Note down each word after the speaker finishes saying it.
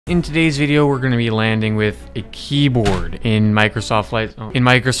In today's video, we're going to be landing with a keyboard in Microsoft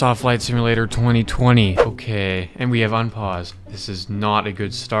Flight Simulator 2020. Okay, and we have unpause. This is not a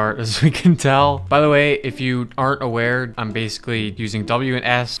good start, as we can tell. By the way, if you aren't aware, I'm basically using W and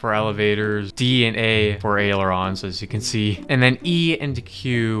S for elevators, D and A for ailerons, as you can see, and then E and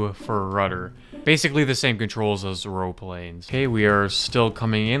Q for rudder. Basically the same controls as row planes. Okay, we are still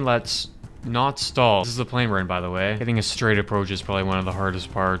coming in. Let's not stall. This is the plane we're in, by the way. Getting a straight approach is probably one of the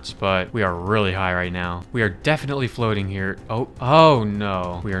hardest parts, but we are really high right now. We are definitely floating here. Oh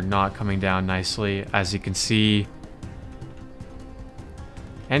no. We are not coming down nicely, as you can see.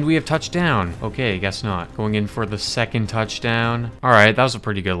 And we have touchdown. Okay, guess not. Going in for the second touchdown. All right, that was a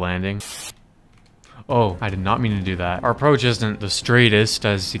pretty good landing. Oh, I did not mean to do that. Our approach isn't the straightest,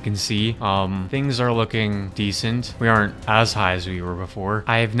 as you can see. Things are looking decent. We aren't as high as we were before.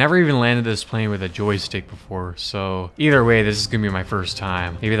 I've never even landed this plane with a joystick before, so either way, this is gonna be my first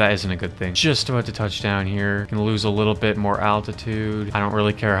time. Maybe that isn't a good thing. Just about to touch down here. Gonna lose a little bit more altitude. I don't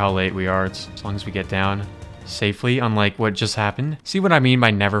really care how late we are, as long as we get down safely, unlike what just happened. See what I mean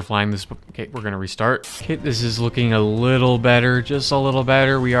by never flying this? Okay, we're gonna restart. Okay, this is looking a little better, just a little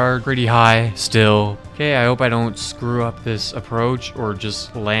better. We are pretty high still. Okay, I hope I don't screw up this approach or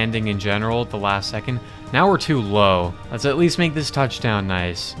just landing in general at the last second. Now we're too low. Let's at least make this touchdown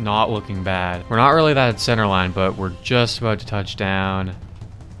nice. Not looking bad. We're not really that center line, but we're just about to touch down.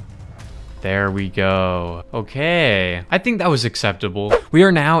 There we go. Okay, I think that was acceptable. We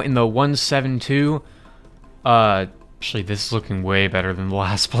are now in the 172. Actually, this is looking way better than the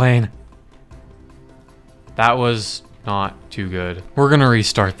last plane. That was not too good. We're gonna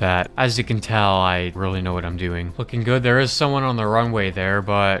restart that. As you can tell, I really know what I'm doing. Looking good. There is someone on the runway there,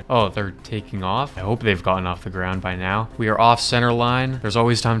 but oh, they're taking off. I hope they've gotten off the ground by now. We are off center line. There's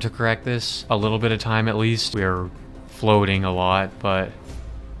always time to correct this. A little bit of time at least. We are floating a lot, but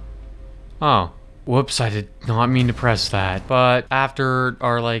oh. Whoops, I did not mean to press that. But after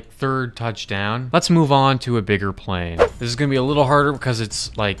our third touchdown, let's move on to a bigger plane. This is gonna be a little harder because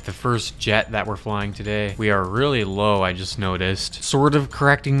it's like the first jet that we're flying today. We are really low, I just noticed. Sort of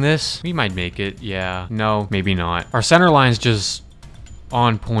correcting this. We might make it, yeah. No, maybe not. Our center line's just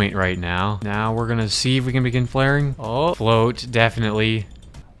on point right now. Now we're gonna see if we can begin flaring. Oh, float, definitely.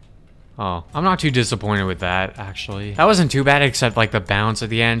 Oh, I'm not too disappointed with that, actually. That wasn't too bad, except the bounce at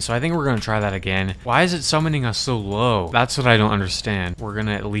the end, so I think we're gonna try that again. Why is it summoning us so low? That's what I don't understand. We're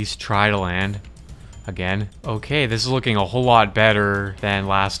gonna at least try to land again. Okay, this is looking a whole lot better than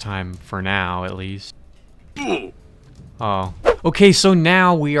last time, for now, at least. Oh. Okay, so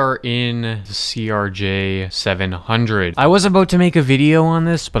now we are in the CRJ 700. I was about to make a video on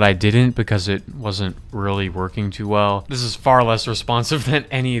this, but I didn't because it wasn't really working too well. This is far less responsive than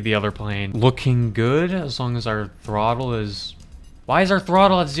any of the other plane. Looking good, as long as our throttle is... Why is our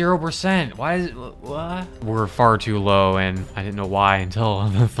throttle at 0%? Why is it... What? We're far too low, and I didn't know why until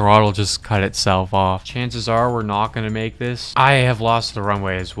the throttle just cut itself off. Chances are we're not going to make this. I have lost the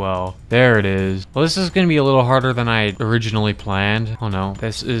runway as well. There it is. Well, this is going to be a little harder than I originally planned. Oh no,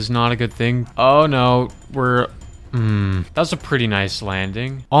 this is not a good thing. Oh no, we're... That was a pretty nice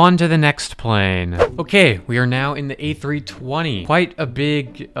landing. On to the next plane. Okay, we are now in the A320. Quite a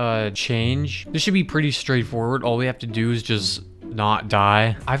big change. This should be pretty straightforward. All we have to do is just not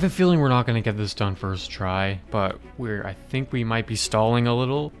die. I have a feeling we're not gonna get this done first try, but I think we might be stalling a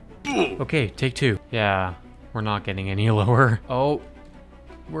little. Okay, take two. Yeah, we're not getting any lower. Oh,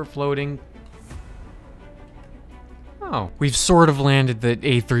 we're floating. Oh, we've sort of landed the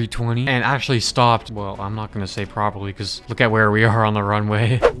A320 and actually stopped. Well, I'm not gonna say properly because look at where we are on the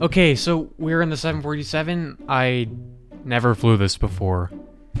runway. Okay, so we're in the 747. I never flew this before.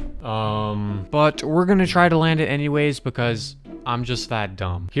 But we're gonna try to land it anyways because I'm just that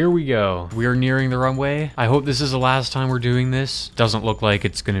dumb. Here we go. We are nearing the runway. I hope this is the last time we're doing this. Doesn't look like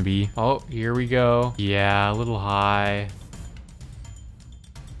it's gonna be. Oh, here we go. Yeah, a little high.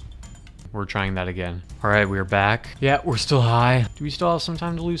 We're trying that again. All right, we're back. Yeah, we're still high. Do we still have some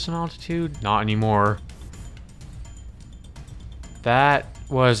time to lose some altitude? Not anymore. That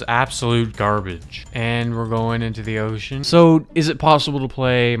was absolute garbage. And we're going into the ocean. So, is it possible to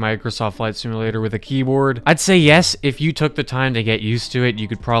play Microsoft Flight Simulator with a keyboard? I'd say yes. If you took the time to get used to it, you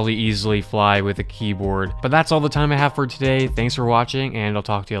could probably easily fly with a keyboard. But that's all the time I have for today. Thanks for watching, and I'll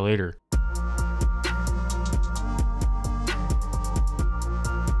talk to you later.